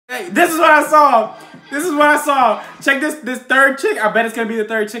Hey, this is what I saw. This is what I saw. Check this third chick. I bet it's gonna be the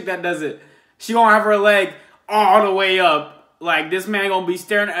third chick that does it. She gonna have her leg all the way up. Like, this man gonna be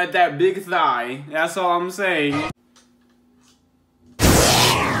staring at that big thigh. That's all I'm saying.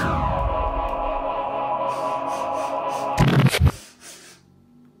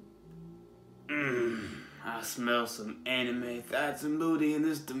 I smell some anime thoughts and booty in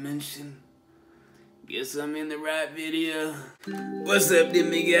this dimension. Guess I'm in the right video. What's up,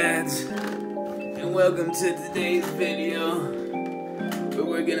 demigods? And welcome to today's video, where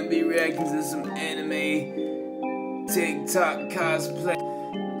we're gonna be reacting to some anime TikTok cosplay.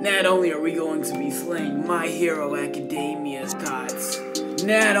 Not only are we going to be slaying My Hero Academia's thoughts,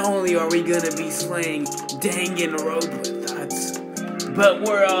 not only are we gonna be slaying Danganronpa thoughts, but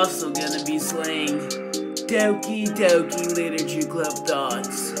we're also gonna be slaying Doki Doki Literature Club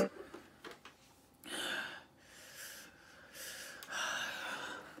thoughts.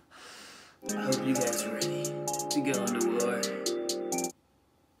 I hope you guys are ready to go into war.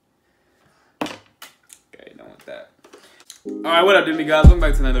 Okay, done with that. Alright, what up, demigods? Welcome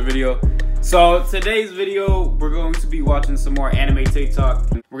back to another video. So, today's video, we're going to be watching some more anime TikTok.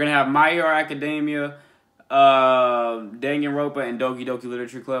 We're gonna have My Hero Academia, Danganronpa, and Doki Doki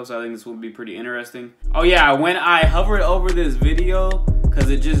Literature Club, so I think this will be pretty interesting. Oh yeah, when I hovered over this video, because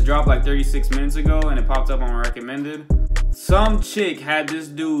it just dropped like 36 minutes ago and it popped up on recommended, some chick had this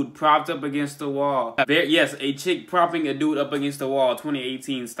dude propped up against the wall. Yes, a chick propping a dude up against the wall,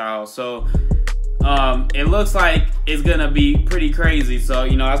 2018 style. So, it looks like it's gonna be pretty crazy. So,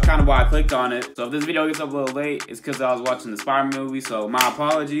 you know, that's kind of why I clicked on it. So if this video gets up a little late, it's because I was watching the Spider-Man movie, so my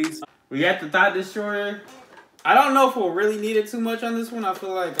apologies. We got the Thought Destroyer. I don't know if we'll really need it too much on this one. I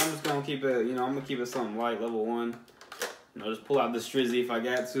feel like I'm just gonna keep it, you know, I'm gonna keep it something light, level 1. You know, just pull out the Strizzy if I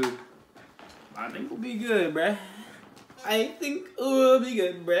got to. I think we'll be good, bruh. I think we'll be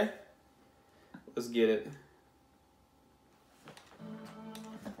good, bruh. Let's get it.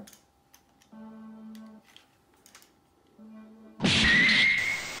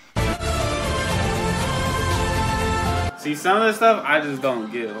 See, some of the stuff I just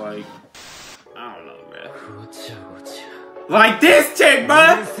don't get, like, I don't know, bruh. Like this chick,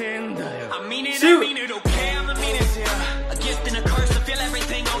 bruh! Shoot!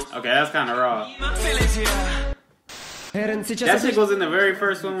 Okay, that's kind of raw. That chick was in the very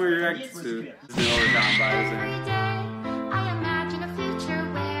first one we reacted to. This is overtime by this.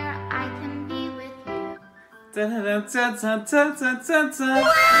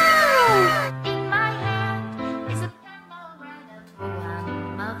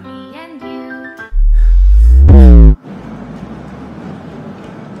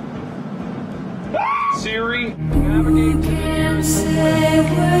 Siri,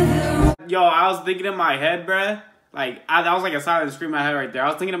 yo, I was thinking in my head, bruh. Like, that was like a silent scream in my head right there. I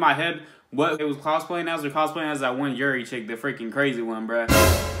was thinking in my head what it was cosplaying as. Or cosplaying as that one Yuri chick, the freaking crazy one, bruh.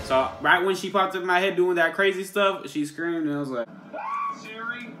 So, right when she popped up in my head doing that crazy stuff, she screamed and I was like,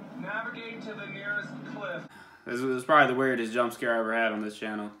 Siri, navigate to the nearest cliff. This was probably the weirdest jump scare I ever had on this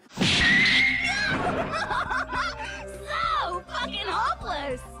channel. So fucking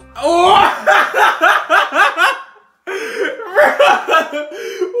hopeless! Oh!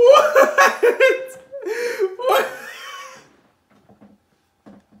 What?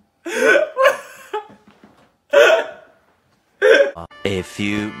 A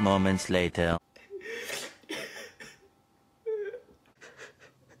few moments later.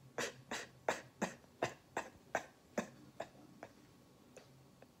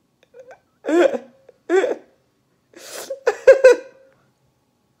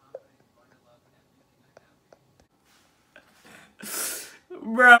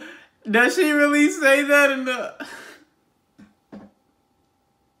 Bro, does she really say that in the...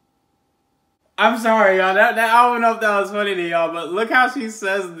 I'm sorry, y'all. I don't know if that was funny to y'all, but look how she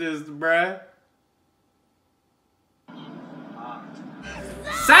says this, bruh.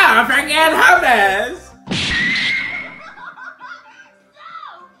 So freaking hopeless. So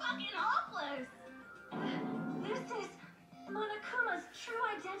fucking hopeless! This is Monokuma's true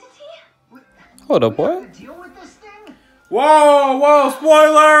identity? Hold up, what? Whoa, whoa,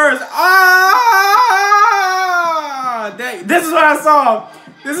 spoilers! Ah! Dang. This is what I saw.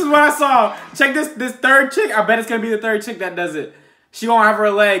 This is what I saw. Check this third chick. I bet it's gonna be the third chick that does it. She gonna have her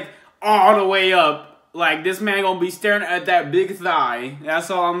leg all the way up. Like, this man gonna be staring at that big thigh.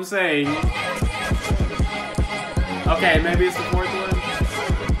 That's all I'm saying. Okay, maybe it's the fourth one.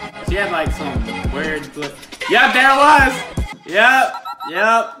 She had like some weird clip. Yep, there it was. Yep.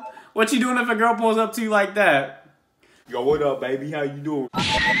 What you doing if a girl pulls up to you like that? Yo, what up, baby? How you doing?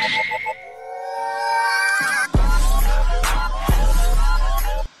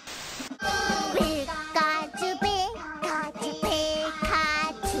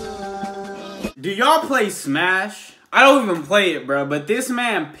 Do y'all play Smash? I don't even play it, bro. But this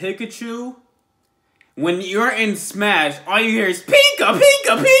man Pikachu, when you're in Smash, all you hear is Pika,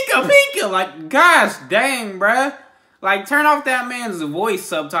 Pika, Pika, Pika. Like, gosh dang, bro. Like, turn off that man's voice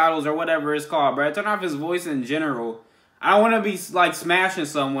subtitles or whatever it's called, bro. Turn off his voice in general. I don't want to be, like, smashing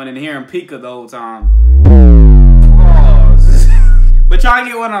someone and hearing Pika the whole time. Pause. But y'all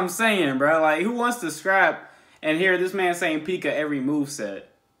get what I'm saying, bro. Like, who wants to scrap and hear this man saying Pika every moveset?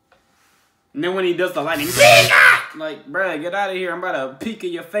 And then when he does the lightning, Pika! Like, bro, get out of here. I'm about to Pika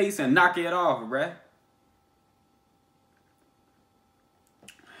your face and knock it off, bro.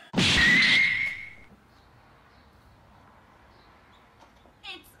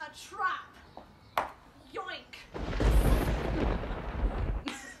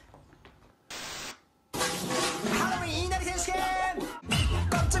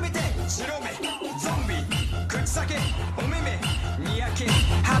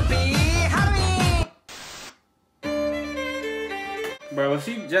 Bro, was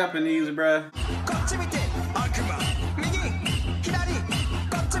she Japanese, bro?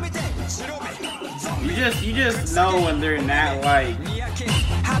 You just know when they're not like, when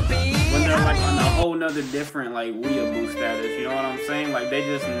they're like on a whole nother different like weeaboo status. You know what I'm saying? Like they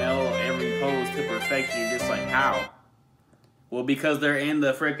just know every pose to perfection. You're just like, how? Well, because they're in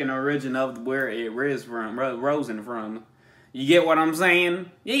the freaking origin of where it is from, Rosen from. You get what I'm saying?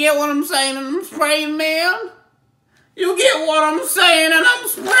 You get what I'm saying? And I'm spraying, man. You get what I'm saying? And I'm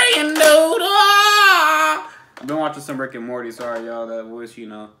spraying, dude. Ah! I've been watching some Rick and Morty. Sorry, y'all. That voice, you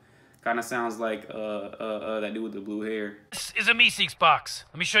know, kind of sounds like that dude with the blue hair. This is a Meeseeks box.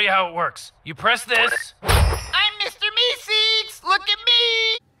 Let me show you how it works. You press this. I'm Mr. Meeseeks. Look at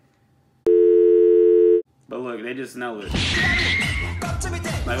me. But look, they just know it.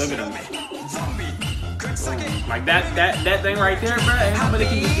 Like, look at them. Like that thing right there, bro. Ain't nobody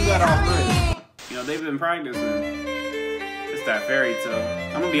can just do that off grid. You know, they've been practicing. It's that fairy tale.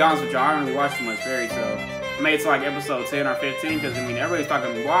 I'm gonna be honest with y'all, I don't really watch too much fairy tale. I made it to like episode 10 or 15 because I mean everybody's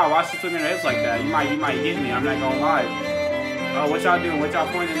talking, wow, why she swinging her hips like that? You might get me. I'm not gonna lie. Oh, what y'all doing? What y'all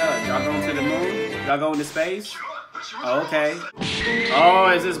pointing up? Y'all going to the moon? Y'all going to space? Oh, okay. Oh,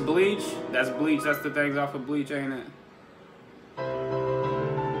 is this Bleach? That's Bleach. That's the things off of Bleach, ain't it?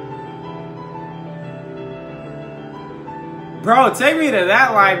 Bro, take me to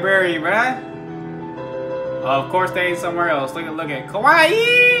that library, bruh. Oh, of course they ain't somewhere else. Look at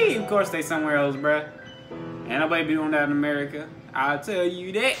Kawaii. Of course they somewhere else, bruh. Ain't nobody be doing that in America. I'll tell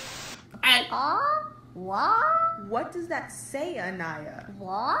you that. What? What does that say, Anaya?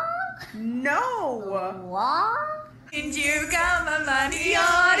 What? No! What? Did you got my money?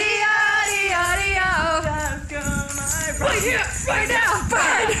 Right here, right now,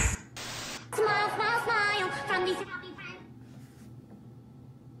 bud! Smile, smile, smile from these happy friends.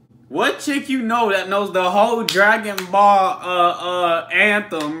 What chick you know that knows the whole Dragon Ball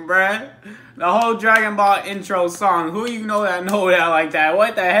anthem, bruh? The whole Dragon Ball intro song. Who you know that like that?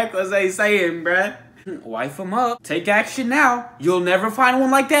 What the heck was they saying, bruh? Wife them up. Take action now. You'll never find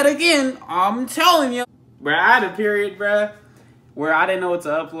one like that again. I'm telling you. Bruh, I had a period, bruh, where I didn't know what to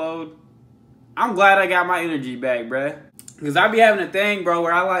upload. I'm glad I got my energy back, bruh. Because I be having a thing, bro,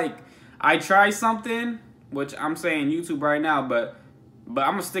 where I try something, which I'm saying YouTube right now, but I'm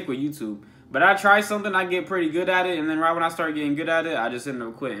going to stick with YouTube. But I try something, I get pretty good at it, and then right when I start getting good at it, I just end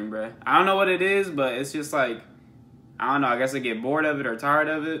up quitting, bruh. I don't know what it is, but it's just like, I don't know, I guess I get bored of it or tired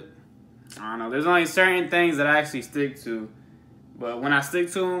of it. I don't know. There's only certain things that I actually stick to. But when I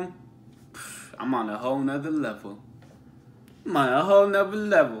stick to them, I'm on a whole nother level. I'm on a whole nother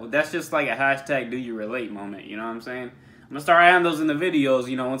level. That's just like a hashtag do you relate moment, you know what I'm saying? I'm gonna start adding those in the videos,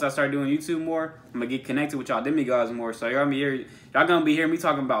 you know, once I start doing YouTube more, I'm gonna get connected with y'all demigods more. So y'all gonna be hearing me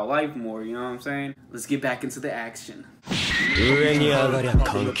talking about life more, you know what I'm saying? Let's get back into the action.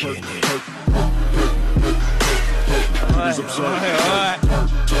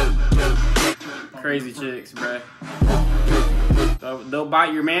 Crazy chicks, bruh. They'll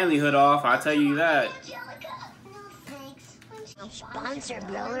bite your manlyhood off, I tell you that. Sponsor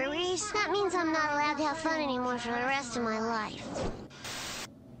bloweries? That means I'm not allowed to have fun anymore for the rest of my life.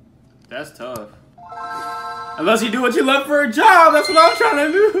 That's tough. Unless you do what you love for a job, that's what I'm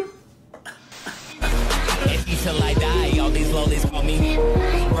trying to do. Till I die, all these lollies call me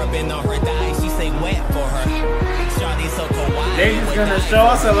rubbing on her thigh. She say wet for her. Shawty's so kawaii. They just gonna show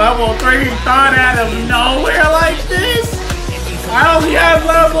us a level 3 thought out of nowhere like this? I only have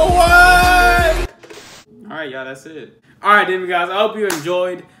level 1! Alright, y'all, that's it. Alright, then, guys, I hope you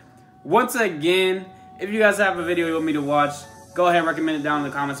enjoyed. Once again, if you guys have a video you want me to watch, go ahead and recommend it down in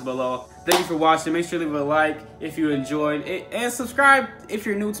the comments below. Thank you for watching. Make sure to leave a like if you enjoyed it, and subscribe if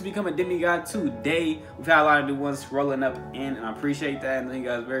you're new to become a demigod today. We've had a lot of new ones rolling up in, and I appreciate that, and thank you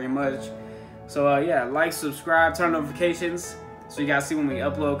guys very much. So yeah, like, subscribe, turn notifications so you guys see when we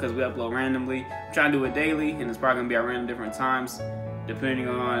upload, because we upload randomly. I'm trying to do it daily, and it's probably gonna be at random different times depending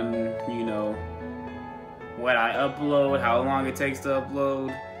on, you know, what I upload, how long it takes to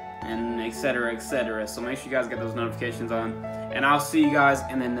upload, and etc, etc. So make sure you guys get those notifications on, and I'll see you guys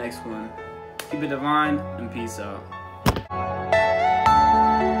in the next one. Keep it divine, and peace out.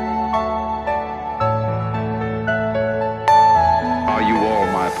 Are you all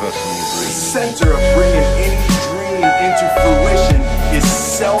my personal dreams? Center of bringing any dream into fruition is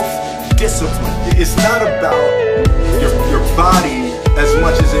self-discipline. It's not about your body as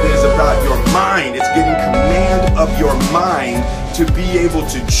much as it is about your mind. It's getting command of your mind to be able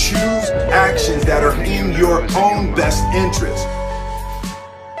to choose actions that are in your own best interest.